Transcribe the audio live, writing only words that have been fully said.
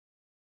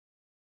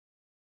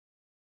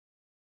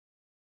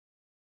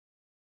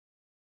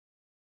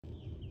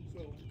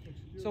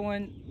So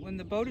when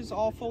the boat is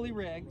all fully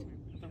rigged,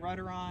 the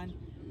rudder on,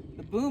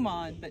 the boom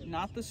on, but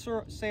not the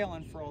sail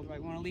unfurled, right?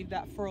 We want to leave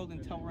that furled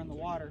until we're in the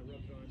water.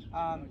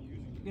 I'm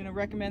going to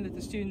recommend that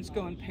the students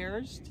go in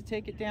pairs to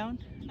take it down.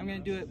 I'm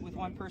going to do it with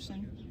one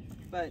person,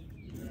 but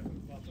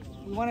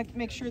we want to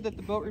make sure that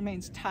the boat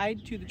remains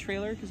tied to the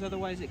trailer, because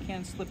otherwise it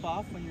can slip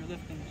off when you're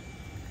lifting.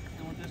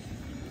 And we'll just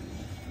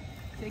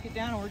take it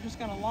down, and we're just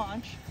going to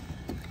launch.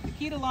 The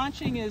key to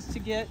launching is to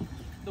get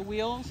the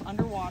wheels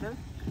underwater.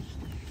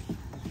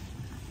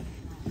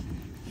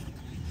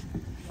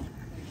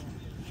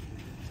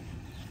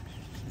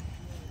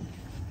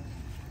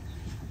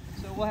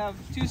 So we'll have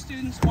two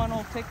students, one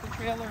will take the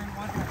trailer and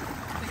one will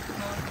take the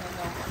boat, and then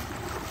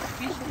they'll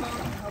beach the boat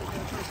and help the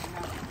other person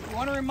out. You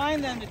want to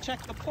remind them to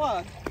check the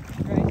plug,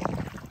 right?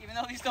 Even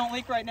though these don't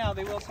leak right now,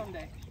 they will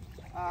someday.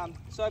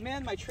 So I'm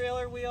in, my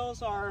trailer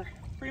wheels are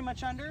pretty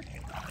much under.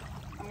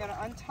 I'm going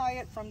to untie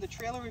it from the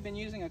trailer. We've been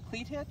using a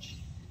cleat hitch,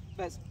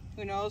 but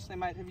who knows, they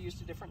might have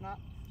used a different knot.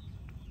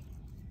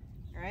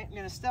 All right, I'm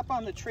going to step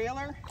on the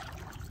trailer,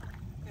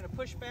 I'm going to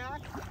push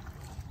back,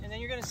 and then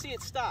you're going to see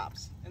it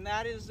stops, and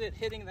that is it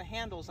hitting the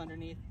handles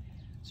underneath.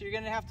 So you're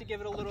going to have to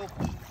give it a little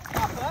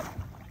pop up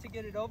to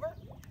get it over.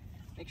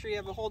 Make sure you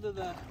have a hold of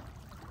the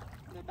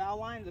bow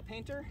line, the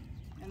painter,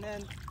 and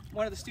then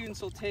one of the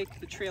students will take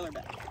the trailer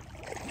back.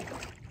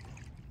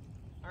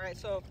 All right,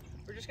 so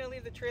we're just going to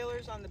leave the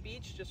trailers on the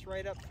beach, just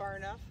right up far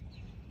enough.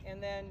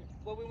 And then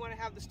what we want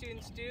to have the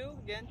students do,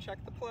 again,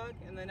 check the plug,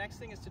 and the next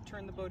thing is to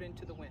turn the boat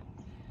into the wind.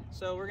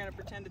 So we're going to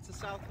pretend it's a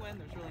south wind.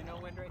 There's really no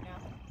wind right now.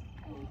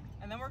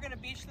 And then we're going to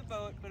beach the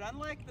boat, but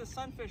unlike the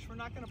sunfish, we're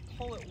not going to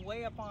pull it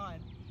way up on.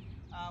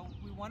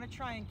 We want to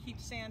try and keep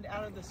sand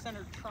out of the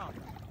center trunk.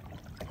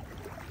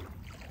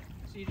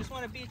 So you just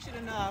want to beach it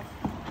enough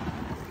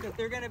that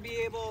they're going to be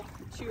able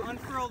to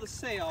unfurl the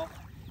sail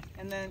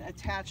and then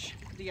attach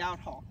the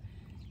outhaul.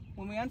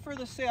 When we unfurl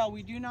the sail,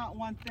 we do not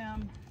want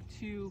them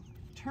to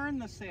turn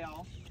the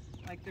sail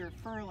like they're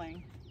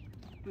furling.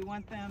 We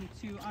want them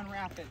to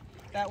unwrap it.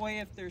 That way,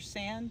 if there's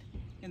sand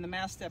in the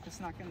mast step, it's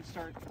not going to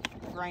start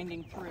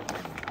grinding through.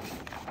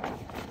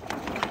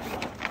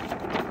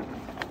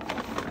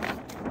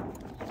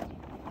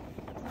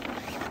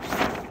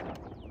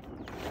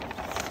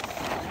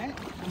 Alright,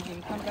 and you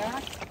can come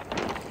back.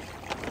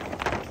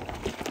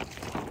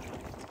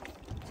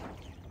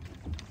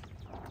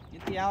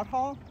 Get the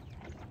outhaul.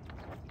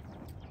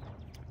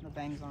 The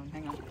bang's on,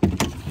 hang on.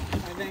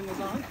 My bang was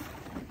on.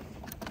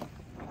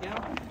 There we go.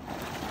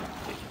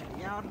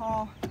 The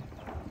outhaul.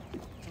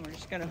 And we're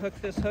just going to hook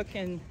this hook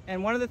in.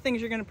 And one of the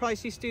things you're going to probably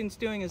see students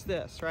doing is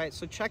this, right?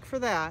 So check for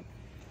that,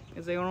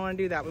 because they don't want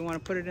to do that. We want to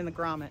put it in the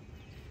grommet.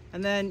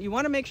 And then you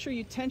want to make sure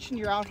you tension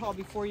your outhaul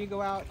before you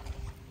go out.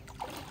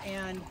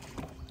 And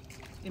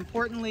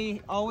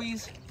importantly,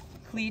 always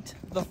cleat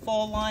the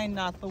full line,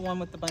 not the one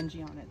with the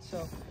bungee on it.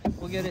 So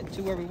we'll get it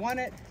to where we want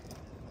it.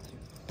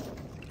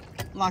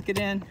 Lock it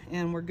in,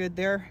 and we're good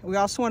there. We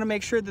also want to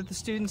make sure that the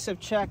students have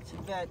checked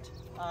that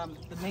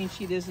the main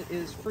sheet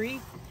is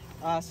free.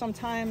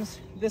 Sometimes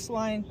this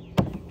line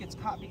gets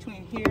caught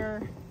between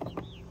here,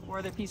 or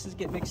other pieces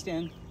get mixed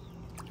in.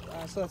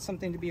 So that's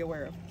something to be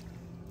aware of.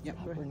 Yep.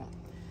 Stopper knot.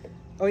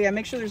 Oh yeah,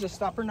 make sure there's a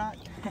stopper knot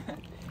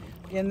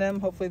in them.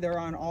 Hopefully they're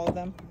on all of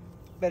them.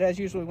 But as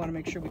usual, we want to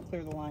make sure we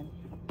clear the line.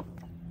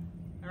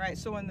 All right,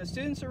 so when the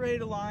students are ready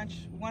to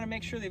launch, we want to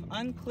make sure they've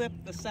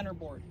unclipped the center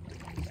board.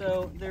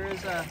 So there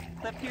is a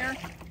clip here,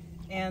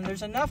 and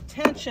there's enough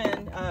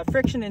tension,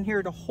 friction in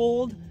here to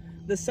hold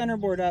the center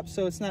board up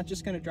so it's not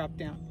just going to drop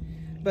down.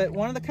 But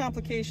one of the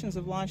complications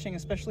of launching,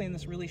 especially in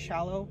this really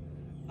shallow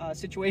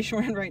situation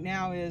we're in right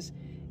now, is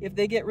if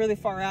they get really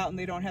far out and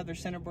they don't have their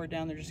center board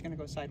down, they're just going to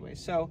go sideways.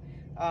 So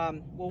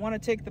we'll want to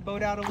take the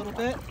boat out a little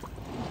bit.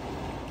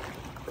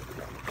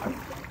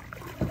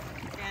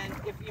 And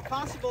if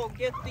possible,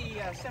 get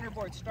the center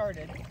board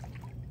started.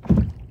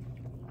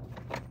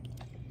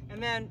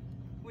 And then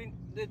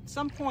at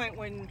some point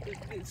when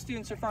the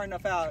students are far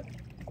enough out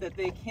that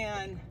they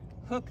can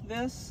hook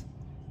this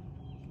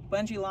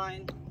bungee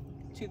line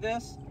to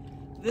this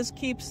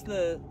keeps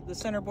the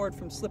center board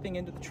from slipping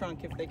into the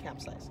trunk if they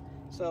capsize.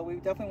 So we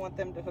definitely want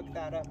them to hook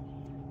that up.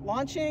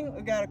 Launching,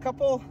 we've got a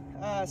couple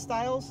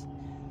styles.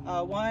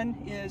 One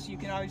is you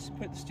can always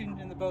put the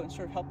student in the boat and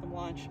sort of help them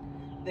launch.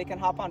 They can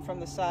hop on from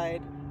the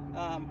side.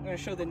 I'm going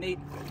to show the Nate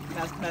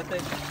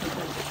method,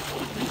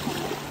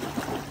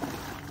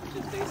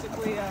 which is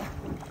basically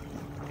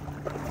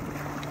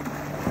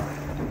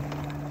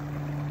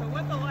but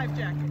with a life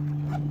jacket.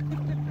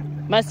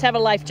 Must have a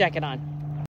life jacket on.